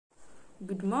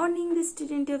Good morning, the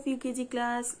student of UKG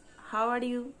class. How are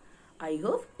you? I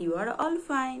hope you are all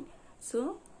fine.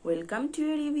 So, welcome to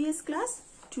your EVS class.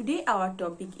 Today our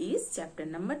topic is chapter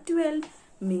number 12,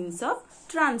 means of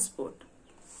transport.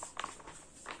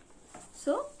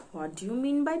 So, what do you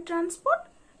mean by transport?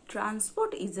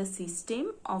 Transport is a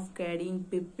system of carrying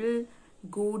people,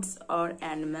 goods or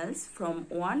animals from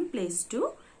one place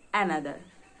to another.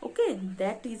 Okay,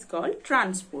 that is called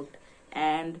transport.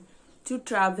 And to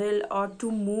travel or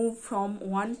to move from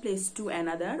one place to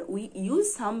another, we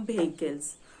use some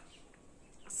vehicles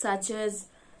such as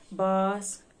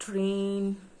bus,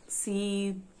 train,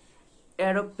 ship,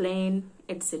 aeroplane,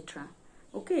 etc.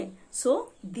 Okay,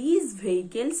 so these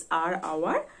vehicles are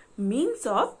our means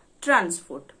of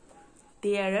transport.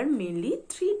 There are mainly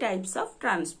three types of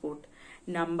transport.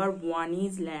 Number one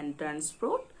is land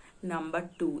transport, number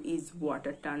two is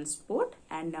water transport,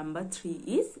 and number three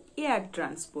is air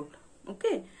transport.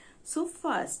 Okay, so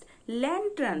first,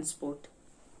 land transport.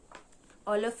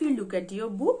 All of you look at your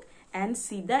book and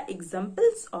see the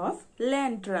examples of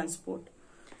land transport.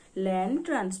 Land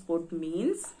transport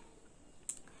means,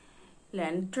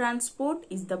 land transport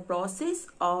is the process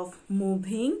of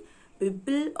moving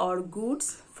people or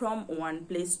goods from one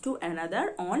place to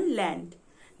another on land.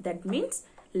 That means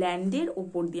ল্যান্ডের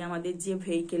উপর দিয়ে আমাদের যে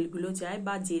vehicle গুলো যায়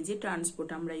বা যে transport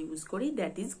আমরা use করি,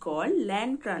 that is called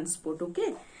land transport. Okay,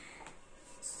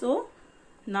 so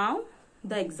now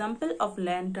the example of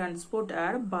land transport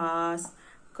are bus,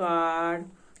 car,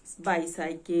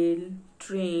 bicycle,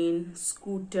 train,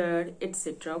 scooter, etc.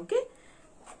 Okay,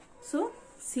 so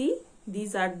see,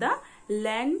 these are the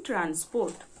land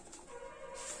transport.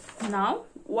 Now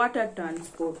water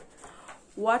transport.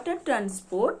 Water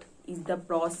transport is the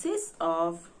process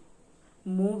of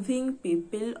moving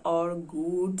people or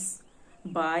goods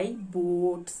by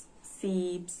boats,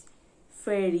 ships,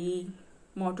 ferry,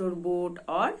 motorboat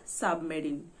or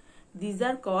submarine. These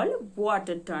are called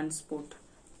water transport.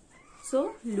 So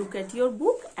look at your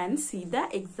book and see the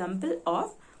example of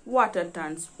water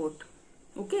transport.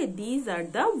 Okay, these are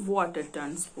the water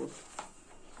transport.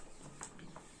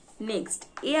 Next,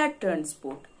 air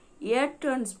transport. Air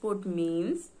transport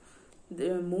means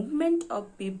the movement of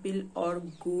people or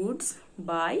goods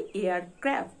by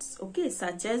aircrafts, okay,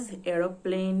 such as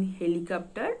aeroplane,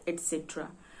 helicopter, etc.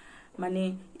 মানে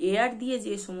air দিয়ে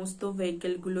যে সমস্ত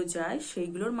vehicle গুলো যায়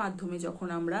সেইগুলোর মাধ্যমে যখন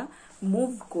আমরা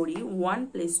মুভ করি one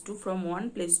place to from one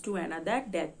place to another,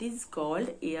 that is called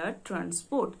air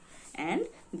transport. And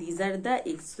these are the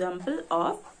example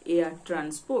of air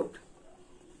transport.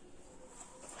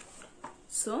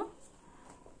 So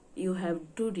you have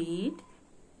to read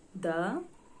the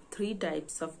three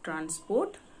types of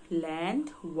transport: land,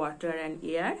 water and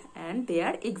air, and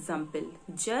their example.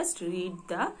 Just read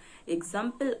the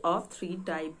example of three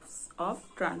types of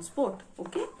transport.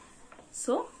 Okay,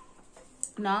 so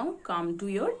now come to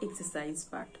your exercise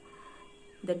part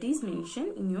that is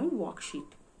mentioned in your worksheet.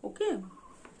 Okay,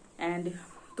 and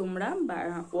তোমরা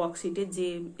ওয়ার্কশিটে যে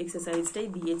এক্সারসাইজটাই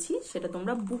দিয়েছি সেটা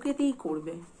তোমরা বুকেতেই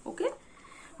করবে. ওকে,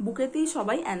 বুকেতেই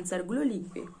সবাই অ্যান্সারগুলো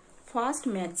লিখবে. First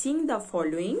matching the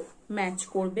following, match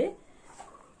করবে.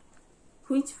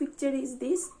 Which picture is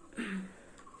this?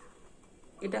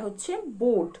 এটা হচ্ছে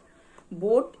boat.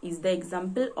 BOT is the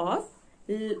example of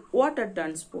water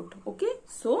transport. Okay,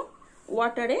 so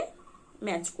ওয়াটারে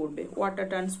match করবে, ওয়াটার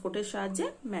ট্রান্সপোর্টের সাহায্যে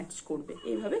ম্যাচ করবে,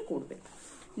 এইভাবে করবে.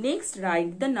 Next,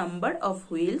 write the number of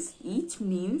wheels each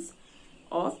means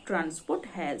of transport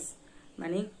has.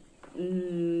 মানে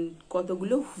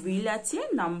কতগুলো হুইল আছে,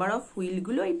 নাম্বার অফ হুইল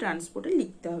গুলো এই ট্রান্সপোর্টে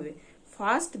লিখতে হবে.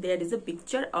 First, there is a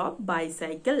picture of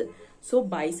bicycle. So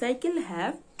bicycle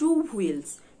have to wheels,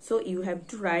 so you have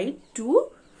to right two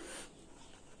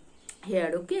here.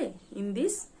 Okay, in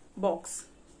this box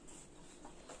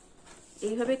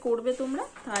এইভাবে করবে তোমরা,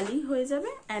 তাহলেই হয়ে যাবে.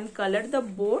 And colour the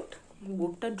boat.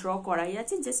 বোটটা draw করাই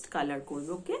আছে, জাস্ট কালার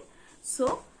করবে. ওকে, সো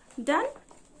ডান,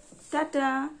 tata.